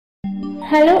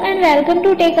Hello and welcome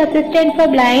to Tech Assistant for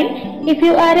Blind. If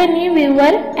you are a new viewer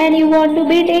and you want to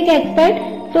be tech expert,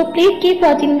 so please keep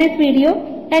watching this video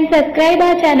and subscribe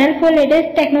our channel for latest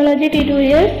technology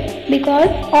tutorials because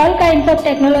all kinds of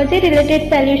technology related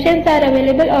solutions are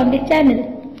available on this channel.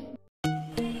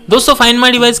 दोस्तों find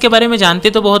my device के बारे में जानते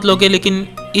तो बहुत लोग हैं, लेकिन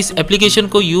इस एप्लीकेशन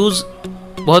को यूज़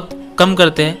बहुत कम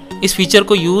करते हैं। इस फीचर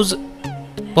को यूज़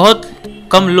बहुत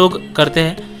कम लोग करते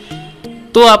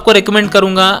हैं। तो आपको रेकमेंड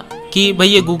करूँगा कि भाई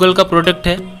ये गूगल का प्रोडक्ट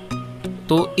है,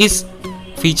 तो इस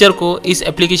फीचर को, इस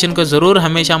एप्लीकेशन को ज़रूर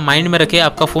हमेशा माइंड में रखें।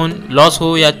 आपका फ़ोन लॉस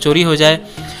हो या चोरी हो जाए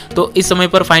तो इस समय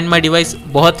पर फाइंड माई डिवाइस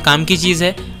बहुत काम की चीज़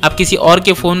है। आप किसी और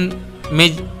के फ़ोन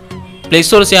में प्ले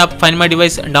स्टोर से आप फाइंड माई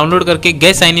डिवाइस डाउनलोड करके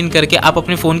गेट साइन इन करके आप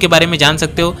अपने फ़ोन के बारे में जान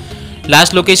सकते हो।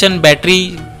 लास्ट लोकेशन,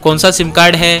 बैटरी, कौन सा सिम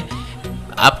कार्ड है,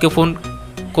 आपके फ़ोन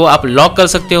को आप लॉक कर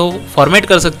सकते हो, फॉर्मेट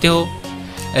कर सकते हो,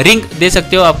 रिंग दे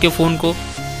सकते हो आपके फ़ोन को,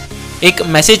 एक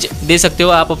मैसेज दे सकते हो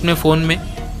आप अपने फ़ोन में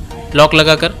लॉक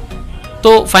लगाकर। तो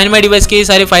फाइंड माई डिवाइस के ये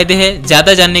सारे फ़ायदे हैं।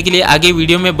 ज़्यादा जानने के लिए आगे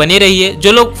वीडियो में बने रहिए।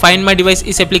 जो लोग फाइंड माई डिवाइस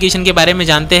इस एप्लीकेशन के बारे में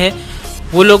जानते हैं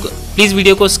वो लोग प्लीज़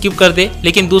वीडियो को स्किप कर दें,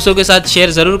 लेकिन दूसरों के साथ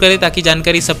शेयर ज़रूर करें ताकि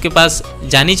जानकारी सबके पास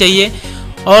जानी चाहिए।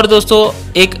 और दोस्तों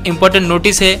एक इम्पॉर्टेंट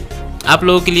नोटिस है आप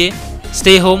लोगों के लिए,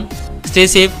 स्टे होम, स्टे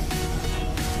सेफ।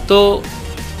 तो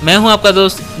मैं हूं आपका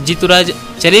दोस्त जीतूराज।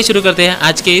 चलिए शुरू करते हैं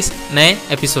आज के इस नए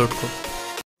एपिसोड को।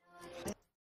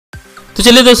 तो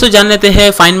चलिए दोस्तों जान लेते हैं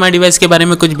फाइंड माई डिवाइस के बारे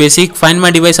में कुछ बेसिक। फाइंड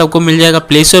माई डिवाइस आपको मिल जाएगा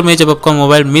प्ले स्टोर में। जब आपका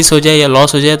मोबाइल मिस हो जाए या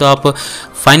लॉस हो जाए तो आप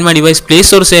find my device play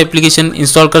store से एप्लीकेशन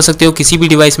इंस्टॉल कर सकते हो किसी भी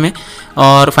डिवाइस में।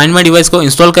 और फाइंड माई डिवाइस को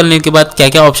इंस्टॉल करने के बाद क्या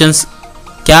क्या ऑप्शंस,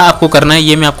 क्या आपको करना है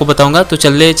ये मैं आपको बताऊंगा। तो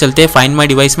चलते हैं फाइंड माई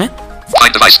डिवाइस में।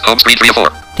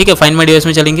 ठीक है, फाइंड माई डिवाइस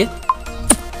में चलेंगे।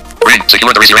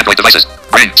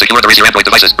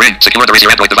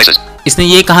 इसने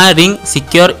ये कहा ring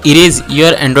secure erase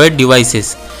your Android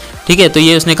devices. ठीक है, तो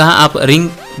ये उसने कहा आप रिंग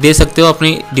दे सकते हो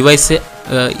अपनी डिवाइस से,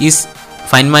 इस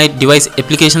फाइंड माई डिवाइस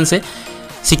एप्लीकेशन से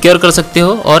सिक्योर कर सकते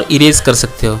हो और इरेज कर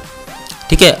सकते हो।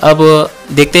 ठीक है, अब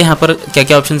देखते हैं यहाँ पर क्या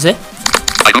क्या ऑप्शन है।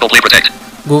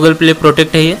 गूगल प्ले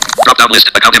प्रोटेक्ट है ये।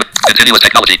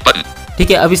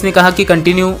 ठीक है, अब इसने कहा कि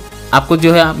कंटिन्यू, आपको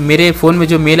जो है मेरे फ़ोन में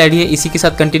जो मेल आईडी है इसी के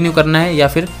साथ कंटिन्यू करना है या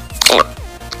फिर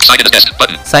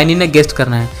साइन इन ए गेस्ट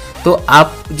करना है। तो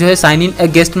आप जो है साइन इन ए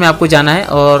गेस्ट में आपको जाना है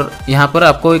और यहाँ पर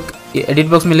आपको एक एडिट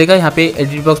बॉक्स मिलेगा। यहाँ पे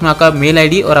एडिट बॉक्स में आपका मेल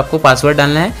आईडी और आपको पासवर्ड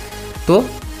डालना है, तो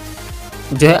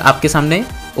जो है आपके सामने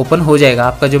ओपन हो जाएगा।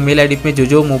 आपका जो मेल आईडी में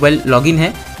जो मोबाइल लॉगिन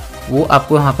है वो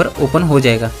आपको यहाँ पर ओपन हो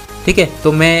जाएगा। ठीक है,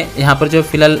 तो मैं यहाँ पर जो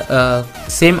फिलहाल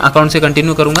सेम अकाउंट से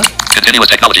कंटिन्यू करूँगा।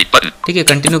 ठीक है,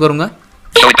 कंटिन्यू करूँगा।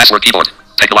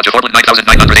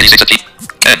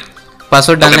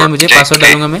 पासवर्ड डालना है मुझे, पासवर्ड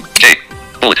डालूंगा मैं।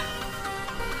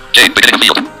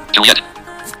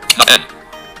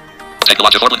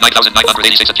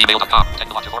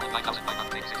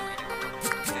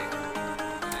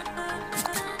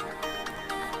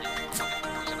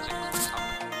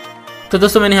 तो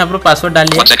दोस्तों मैंने यहाँ पर पासवर्ड डाल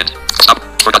लिया।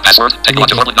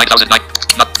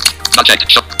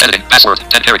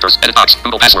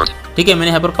 ठीक है, मैंने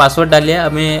यहाँ पर पासवर्ड डाल लिया।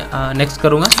 अब मैं नेक्स्ट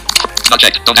करूँगा।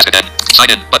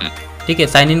 ठीक है,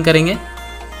 साइन इन करेंगे।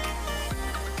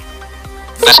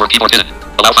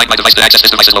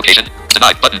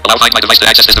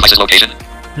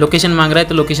 लोकेशन मांग रहा है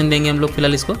तो लोकेशन देंगे हम लोग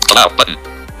फिलहाल इसको।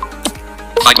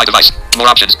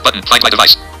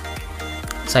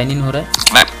 साइन इन हो रहा है।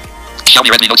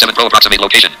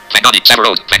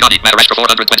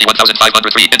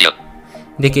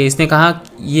 देखिए इसने कहा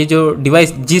ये जो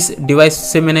डिवाइस, जिस डिवाइस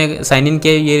से मैंने साइन इन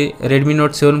किया ये Redmi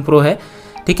Note 7 Pro है।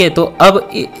 ठीक है, तो अब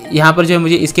यहाँ पर जो है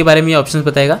मुझे इसके बारे में ये ऑप्शन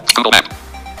बताएगा।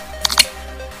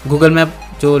 गूगल मैप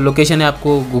जो लोकेशन है,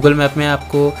 आपको गूगल मैप में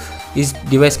आपको इस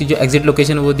डिवाइस की जो एग्जिट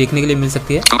लोकेशन है वो देखने के लिए मिल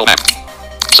सकती है।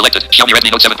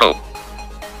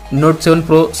 Note 7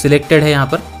 Pro सिलेक्टेड है यहाँ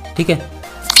पर। ठीक है,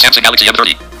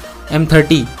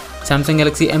 M30 सैमसंग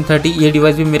गैलेक्सी M30 ये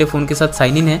डिवाइस भी मेरे फ़ोन के साथ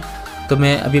साइन इन है। तो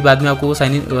मैं अभी बाद में आपको वो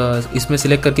साइन इन इसमें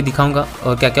सिलेक्ट करके दिखाऊंगा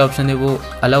और क्या क्या ऑप्शन है वो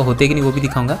अलाउ होते कि नहीं वो भी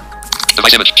दिखाऊंगा।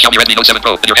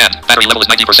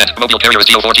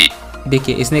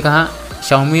 देखिए इसने कहा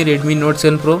Xiaomi Redmi Note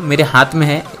 7 Pro मेरे हाथ में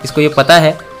है, इसको ये पता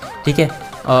है। ठीक है,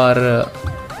 और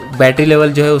बैटरी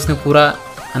लेवल जो है उसने पूरा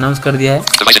अनाउंस कर दिया है।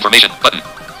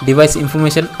 डिवाइस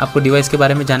इंफॉर्मेशन आपको डिवाइस के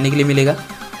बारे में जानने के लिए मिलेगा।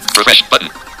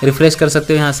 रिफ्रेश कर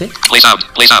सकते हो यहाँ से।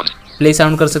 प्ले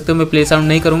साउंड कर सकते हो। मैं प्ले साउंड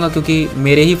नहीं करूँगा क्योंकि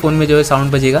मेरे ही फ़ोन में जो है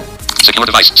साउंड बजेगा।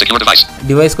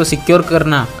 डिवाइस को सिक्योर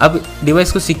करना। अब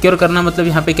डिवाइस को सिक्योर करना मतलब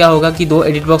यहाँ पे क्या होगा कि दो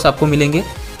एडिट बॉक्स आपको मिलेंगे।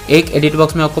 एक एडिट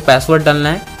बॉक्स में आपको पासवर्ड डालना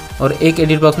है और एक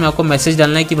एडिट बॉक्स में आपको मैसेज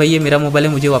डालना है कि भाई ये मेरा मोबाइल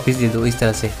है, मुझे वापस दे दो, इस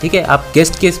तरह से। ठीक है, आप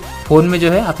गेस्ट के फ़ोन में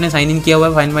जो है आपने साइन इन किया हुआ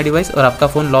है फाइंड माई डिवाइस और आपका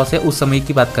फ़ोन लॉस है, उस समय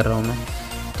की बात कर रहा हूँ मैं।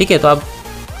 ठीक है, तो आप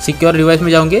सिक्योर डिवाइस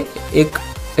में जाओगे, एक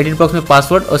एडिट बॉक्स में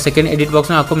पासवर्ड और सेकेंड एडिट बॉक्स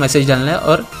में आपको मैसेज डालना है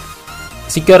और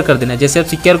सिक्योर कर देना है। जैसे आप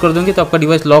सिक्योर कर दोगे तो आपका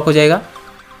डिवाइस लॉक हो जाएगा,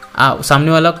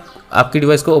 सामने वाला आपकी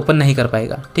डिवाइस को ओपन नहीं कर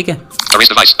पाएगा। ठीक है,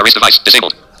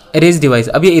 इरेज डिवाइस।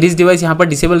 अब ये इरेज डिवाइस यहाँ पर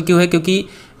डिसेबल क्यों है? क्योंकि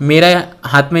मेरा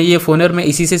हाथ में ये फ़ोन है और मैं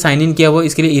इसी से साइन इन किया हुआ,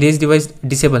 इसके लिए इरेज डिवाइस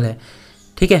डिसेबल है।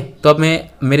 ठीक है, तो अब मैं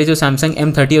मेरे जो सैमसंग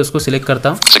M30 है उसको सिलेक्ट करता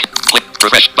हूँ।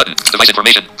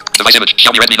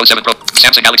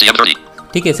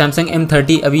 ठीक है, सैमसंग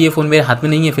M30, अभी ये फ़ोन मेरे हाथ में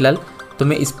नहीं है फिलहाल, तो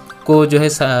मैं इसको जो है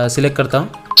सिलेक्ट करता हूँ।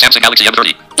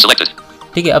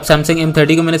 ठीक है, अब सैमसंग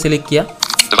M30 को मैंने सिलेक्ट किया,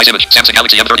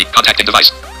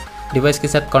 डिवाइस के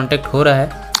साथ कॉन्टैक्ट हो रहा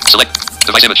है।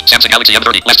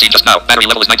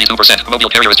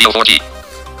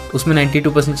 उसमें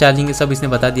 92% चार्जिंग है, सब इसने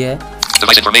बता दिया है।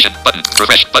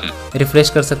 रिफ्रेश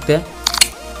कर सकते हैं।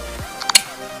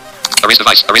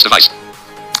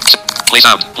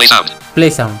 Play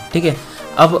sound. ठीक है,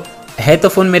 अब है तो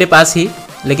फ़ोन मेरे पास ही,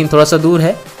 लेकिन थोड़ा सा दूर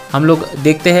है। हम लोग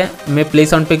देखते हैं, मैं प्ले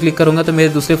साउंड पे क्लिक करूंगा तो मेरे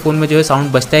दूसरे फ़ोन में जो है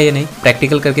साउंड बजता है या नहीं,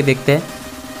 प्रैक्टिकल करके देखते हैं।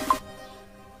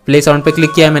 प्ले साउंड पे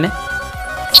क्लिक किया है मैंने।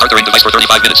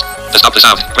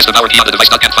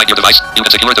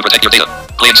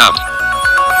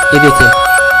 ये देखिए,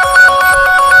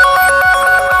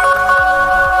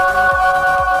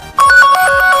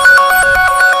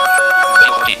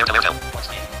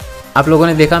 आप लोगों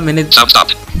ने देखा, मैंने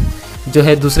जो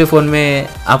है दूसरे फ़ोन में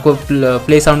आपको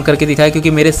प्ले साउंड करके दिखाया,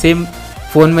 क्योंकि मेरे सेम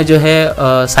फ़ोन में जो है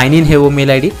साइन इन है वो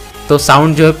मेल आईडी, तो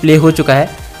साउंड जो है प्ले हो चुका है।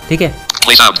 ठीक है,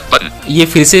 ये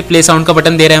फिर से प्ले साउंड का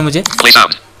बटन दे रहा है मुझे।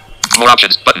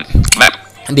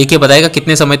 देखिए, बताएगा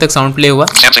कितने समय तक साउंड प्ले हुआ।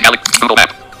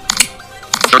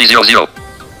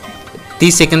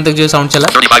 30 सेकंड तक जो साउंड चला,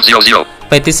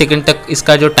 35 सेकंड तक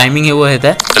इसका जो टाइमिंग है वो रहता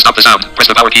है।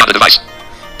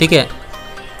 ठीक है,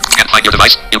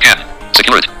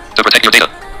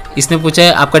 इसने पूछा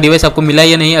है आपका डिवाइस आपको मिला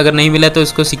या नहीं, अगर नहीं मिला तो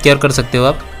इसको सिक्योर कर सकते हो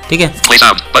आप। ठीक है,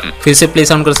 फिर से प्ले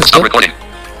साउंड कर सकते हो।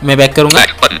 मैं बैक करूंगा।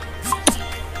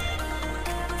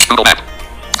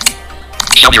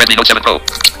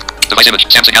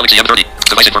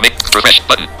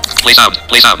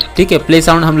 ठीक है, प्ले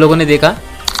साउंड हम लोगों ने देखा।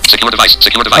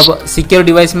 अब सिक्योर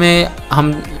डिवाइस में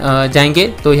हम जाएंगे,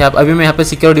 तो यहाँ अभी मैं यहाँ पे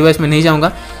सिक्योर डिवाइस में नहीं जाऊँगा,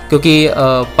 क्योंकि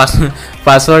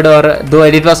पासवर्ड और 2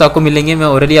 एडिट बॉक्स आपको मिलेंगे। मैं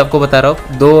ऑलरेडी आपको बता रहा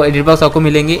हूँ, 2 एडिट बॉक्स आपको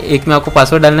मिलेंगे, एक में आपको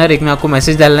पासवर्ड डालना है और एक में आपको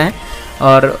मैसेज डालना है,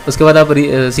 और उसके बाद आप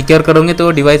सिक्योर करोगे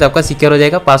तो डिवाइस आपका सिक्योर हो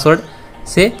जाएगा पासवर्ड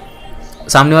से।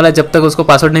 सामने वाला जब तक उसको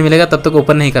पासवर्ड नहीं मिलेगा तब तक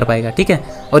ओपन नहीं कर पाएगा। ठीक है,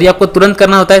 और ये आपको तुरंत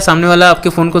करना होता है, सामने वाला आपके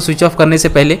फ़ोन को स्विच ऑफ करने से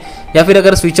पहले, या फिर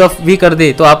अगर स्विच ऑफ भी कर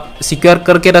दे तो आप सिक्योर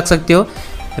करके रख सकते हो।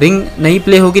 रिंग नहीं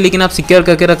प्ले होगी, लेकिन आप सिक्योर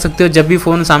करके रख सकते हो। जब भी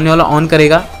फ़ोन सामने वाला ऑन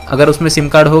करेगा, अगर उसमें सिम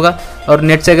कार्ड होगा और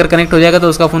नेट से अगर कनेक्ट हो जाएगा तो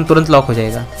उसका फ़ोन तुरंत लॉक हो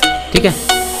जाएगा। ठीक है,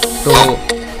 तो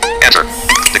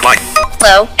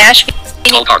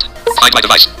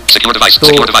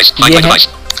ये है,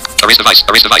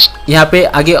 यहाँ पे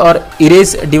आगे और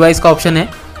इरेज डिवाइस का ऑप्शन है।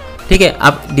 ठीक है,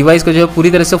 आप डिवाइस को जो है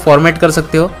पूरी तरह से फॉर्मेट कर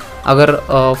सकते हो। अगर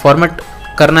फॉर्मेट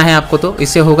करना है आपको तो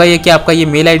इससे होगा ये कि आपका ये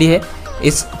मेल आईडी है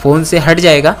इस फ़ोन से हट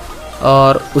जाएगा,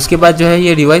 और उसके बाद जो है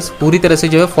ये डिवाइस पूरी तरह से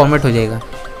जो है फॉर्मेट हो जाएगा।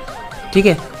 ठीक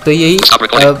है, तो यही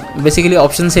बेसिकली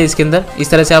ऑप्शन है इसके अंदर। इस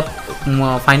तरह से आप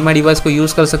फाइंड माई डिवाइस को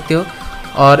यूज़ कर सकते हो।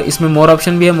 और इसमें मोर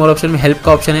ऑप्शन भी है, मोर ऑप्शन में हेल्प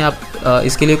का ऑप्शन है, आप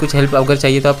इसके लिए कुछ हेल्प अगर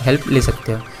चाहिए तो आप हेल्प ले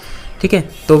सकते हो। ठीक है,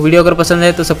 तो वीडियो अगर पसंद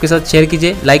आए तो सबके साथ शेयर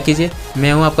कीजिए, लाइक कीजिए।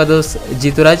 मैं हूँ आपका दोस्त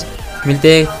जीतू राज,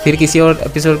 मिलते हैं फिर किसी और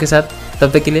एपिसोड के साथ,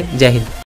 तब तक के लिए जय हिंद।